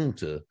young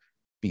to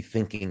be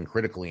thinking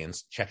critically and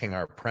checking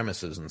our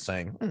premises and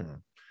saying,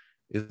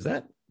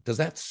 does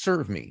that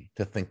serve me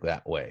to think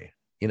that way?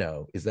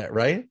 Is that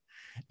right?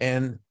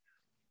 And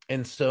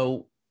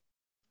so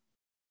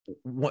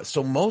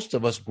most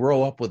of us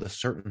grow up with a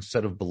certain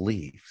set of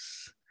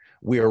beliefs,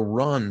 We are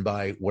run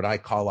by what I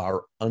call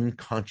our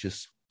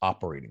unconscious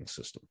operating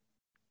system,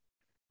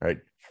 right?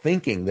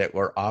 Thinking that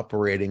we're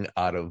operating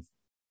out of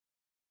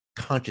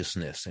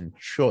consciousness and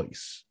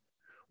choice,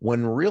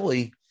 when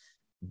really,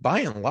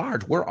 by and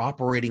large, we're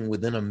operating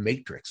within a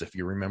matrix. If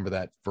you remember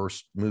that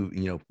first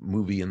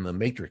movie in the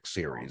Matrix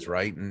series,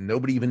 right? And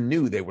nobody even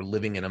knew they were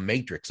living in a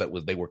matrix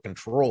they were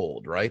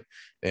controlled, right,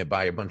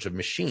 by a bunch of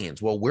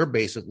machines. Well, we're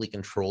basically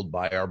controlled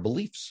by our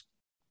beliefs,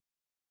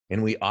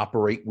 and we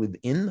operate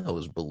within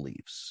those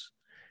beliefs.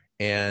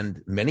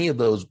 And many of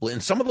those,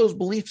 and some of those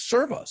beliefs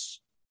serve us,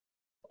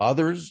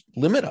 others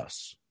limit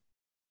us.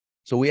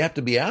 So we have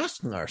to be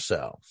asking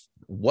ourselves,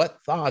 what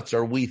thoughts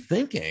are we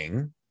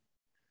thinking?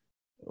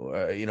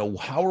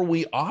 How are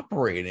we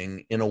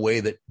operating in a way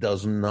that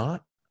does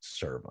not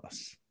serve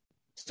us?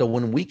 So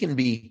when we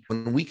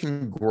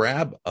can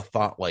grab a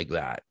thought like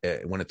that,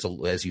 when it's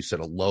as you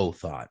said, a low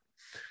thought,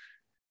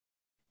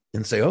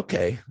 and say,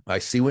 okay, I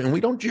see, and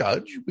we don't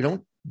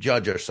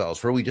judge ourselves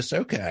for it. We just say,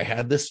 okay, I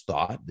had this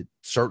thought that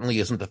certainly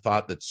isn't the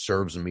thought that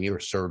serves me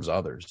or serves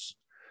others.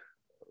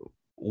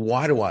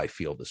 Why do I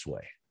feel this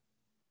way?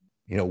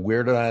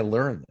 Where did I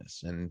learn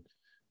this? And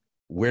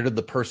where did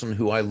the person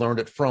who I learned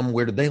it from,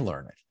 where did they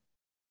learn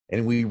it?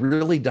 And we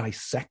really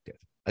dissect it.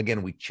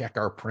 Again, we check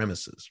our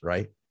premises,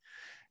 right?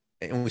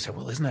 And we say,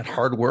 well, isn't that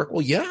hard work?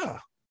 Well, yeah,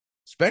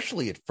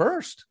 especially at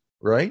first,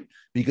 right?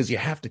 Because you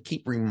have to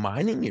keep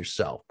reminding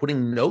yourself,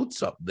 putting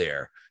notes up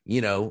there,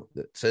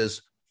 that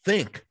says,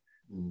 think,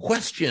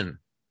 question,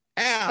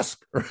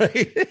 ask,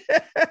 right?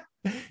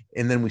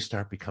 And then we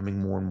start becoming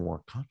more and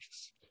more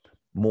conscious,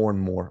 more and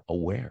more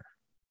aware.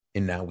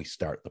 And now we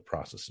start the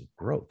process of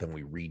growth, and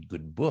we read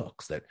good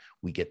books that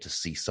we get to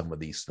see some of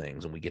these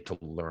things, and we get to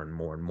learn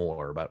more and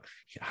more about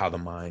how the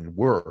mind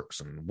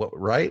works and what,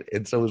 right?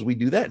 And so as we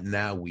do that,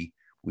 now we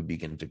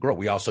begin to grow.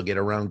 We also get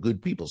around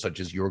good people, such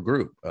as your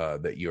group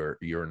that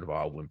you're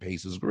involved in,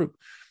 Pace's group.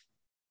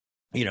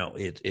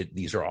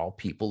 These are all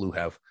people who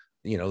have,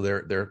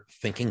 they're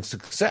thinking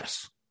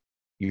success.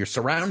 You're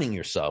surrounding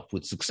yourself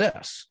with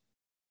success,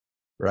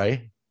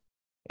 right?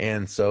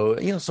 And so,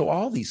 so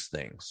all these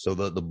things, so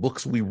the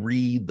books we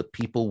read, the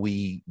people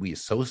we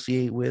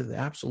associate with,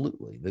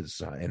 absolutely.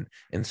 This,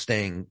 and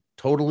staying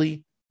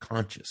totally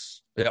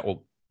conscious. Yeah,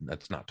 well,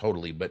 that's not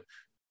totally, but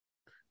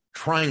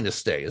trying to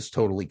stay as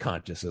totally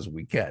conscious as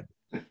we can.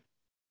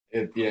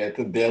 It's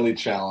a daily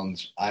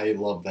challenge. I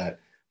love that.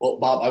 Well,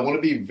 Bob, I want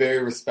to be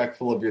very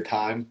respectful of your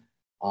time.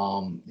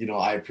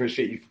 I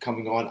appreciate you for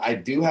coming on. I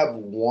do have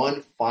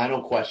one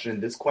final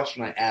question. This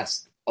question I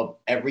ask of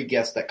every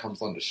guest that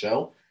comes on the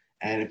show.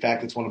 And in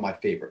fact, it's one of my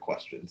favorite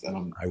questions.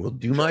 And I will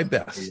do my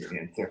best.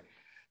 Answer.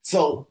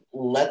 So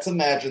let's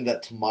imagine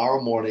that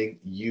tomorrow morning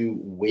you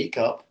wake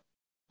up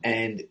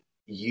and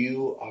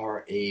you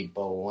are a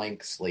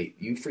blank slate.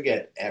 You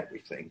forget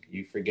everything.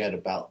 You forget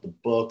about the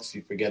books.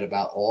 You forget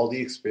about all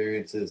the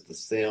experiences, the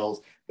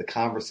sales, the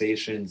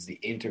conversations, the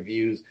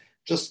interviews.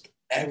 Just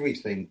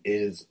everything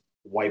is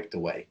wiped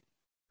away.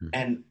 Mm-hmm.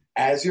 And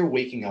as you're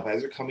waking up,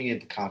 as you're coming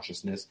into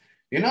consciousness,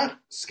 you're not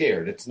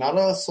scared. It's not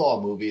a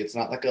Saw movie. It's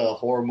not like a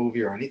horror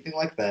movie or anything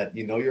like that.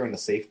 You're in a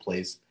safe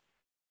place.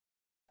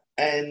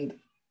 And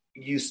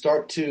you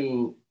start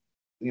to,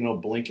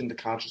 blink into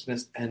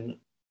consciousness, and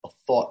a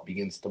thought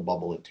begins to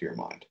bubble into your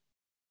mind,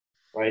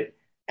 right?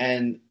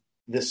 And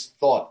this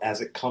thought, as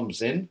it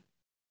comes in,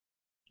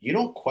 you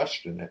don't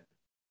question it.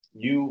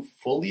 You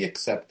fully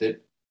accept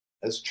it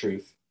as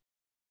truth,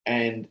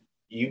 and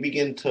you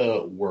begin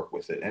to work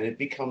with it. And it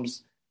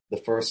becomes the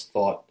first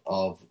thought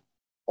of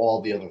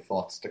all the other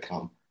thoughts to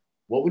come.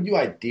 What would you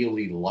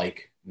ideally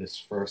like this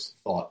first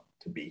thought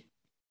to be?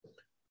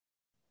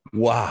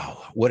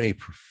 Wow, what a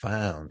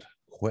profound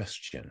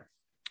question.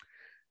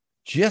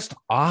 Just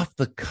off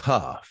the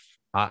cuff,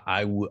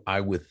 I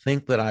would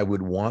think that I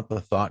would want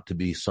the thought to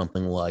be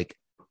something like,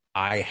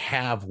 I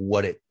have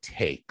what it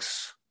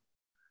takes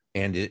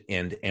and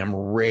am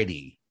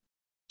ready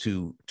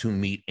to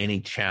meet any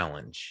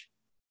challenge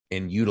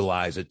and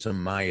utilize it to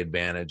my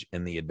advantage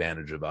and the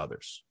advantage of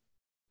others.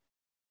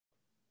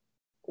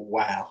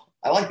 Wow.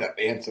 I like that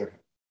answer.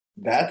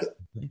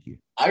 Thank you.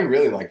 I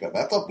really like that.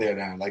 That's up there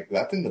now. Like,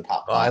 that's in the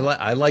top 5.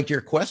 I like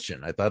your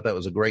question. I thought that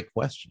was a great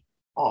question.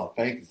 Oh,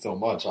 thank you so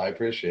much. I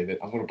appreciate it.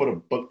 I'm going to put a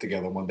book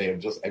together one day of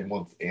just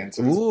everyone's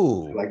answers.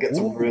 Ooh. I get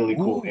some really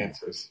cool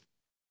answers.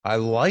 I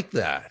like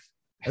that.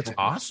 That's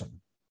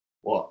awesome.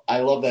 Well, I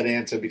love that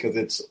answer because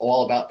it's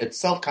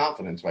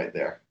self-confidence right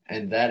there.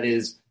 And that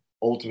is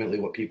ultimately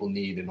what people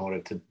need in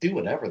order to do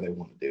whatever they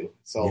want to do.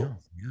 So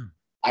yeah.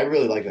 I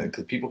really like that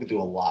because people can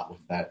do a lot with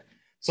that.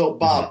 So,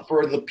 Bob,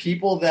 for the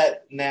people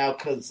that now,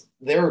 because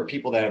there are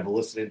people that have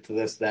listened to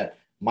this that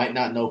might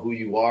not know who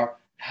you are,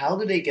 how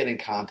do they get in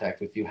contact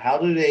with you? How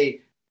do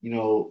they,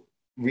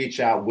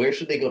 reach out? Where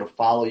should they go to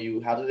follow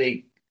you? How do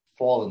they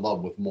fall in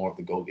love with more of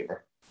the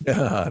Go-Giver?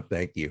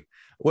 Thank you.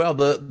 Well,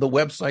 the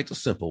website's a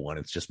simple one.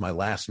 It's just my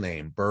last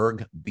name,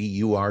 Burg,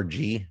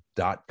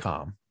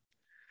 BURG.com.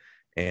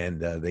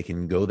 And they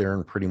can go there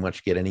and pretty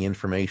much get any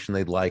information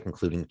they'd like,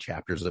 including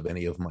chapters of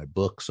any of my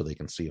books, so they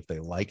can see if they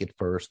like it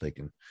first. They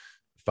can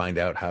find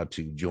out how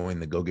to join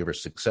the Go Giver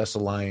Success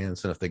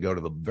Alliance. And if they go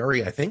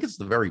to I think it's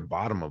the very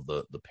bottom of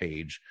the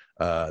page,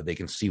 they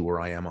can see where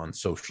I am on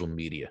social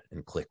media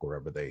and click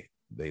wherever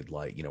they'd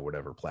like,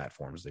 whatever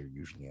platforms they're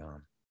usually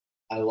on.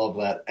 I love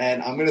that.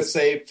 And I'm going to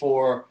say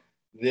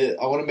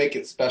I want to make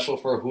it special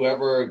for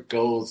whoever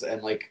goes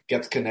and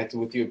gets connected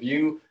with you. If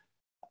you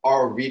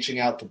are reaching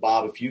out to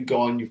Bob, if you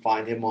go and you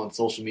find him on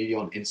social media,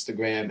 on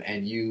Instagram,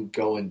 and you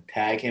go and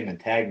tag him and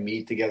tag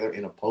me together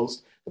in a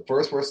post, the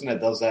first person that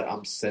does that,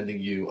 I'm sending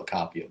you a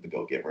copy of The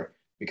Go Giver,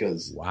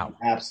 because you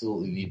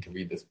absolutely need to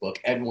read this book.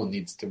 Everyone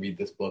needs to read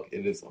this book.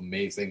 It is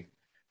amazing.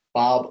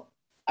 Bob,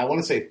 I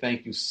want to say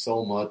thank you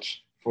so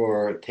much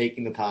for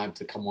taking the time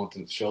to come on to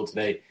the show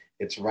today.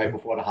 It's right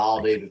before the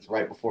holidays. It's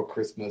right before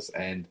Christmas,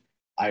 and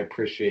I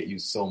appreciate you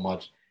so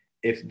much.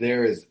 If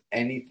there is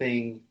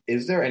anything,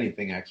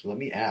 actually, let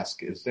me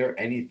ask, is there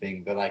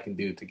anything that I can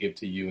do to give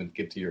to you and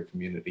give to your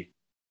community?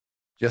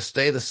 Just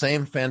stay the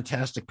same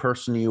fantastic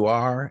person you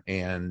are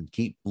and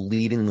keep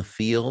leading the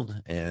field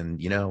and,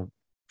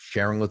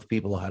 sharing with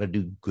people how to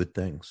do good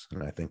things.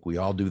 And I think we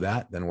all do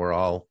that. Then we're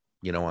all,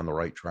 on the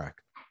right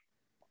track.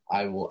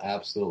 I will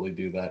absolutely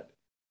do that.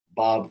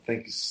 Bob,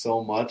 thank you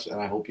so much.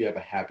 And I hope you have a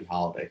happy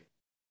holiday.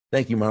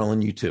 Thank you,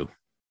 Marlon. You too.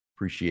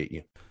 Appreciate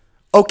you.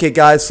 Okay,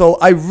 guys, so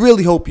I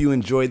really hope you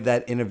enjoyed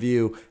that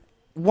interview.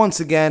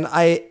 Once again,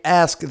 I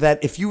ask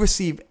that if you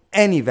receive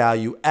any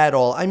value at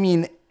all, I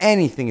mean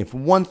anything, if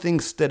one thing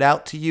stood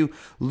out to you,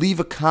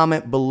 leave a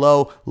comment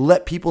below.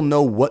 Let people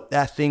know what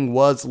that thing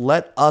was.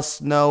 Let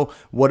us know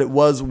what it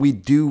was. We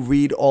do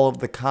read all of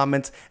the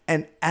comments,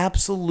 and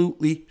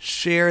absolutely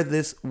share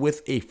this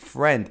with a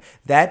friend.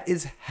 That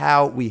is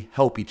how we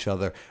help each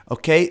other,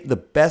 okay? The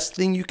best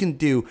thing you can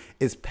do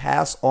is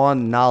pass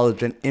on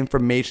knowledge and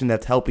information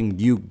that's helping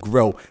you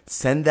grow.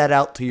 Send that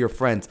out to your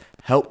friends.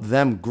 Help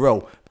them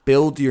grow.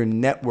 Build your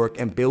network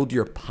and build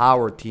your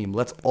power team.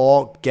 Let's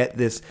all get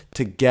this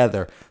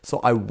together. So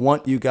I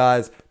want you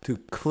guys to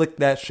click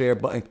that share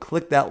button,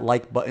 click that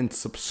like button,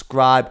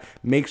 subscribe.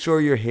 Make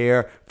sure you're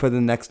here for the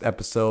next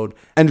episode.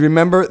 And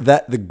remember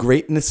that the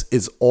greatness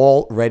is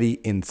already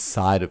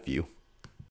inside of you.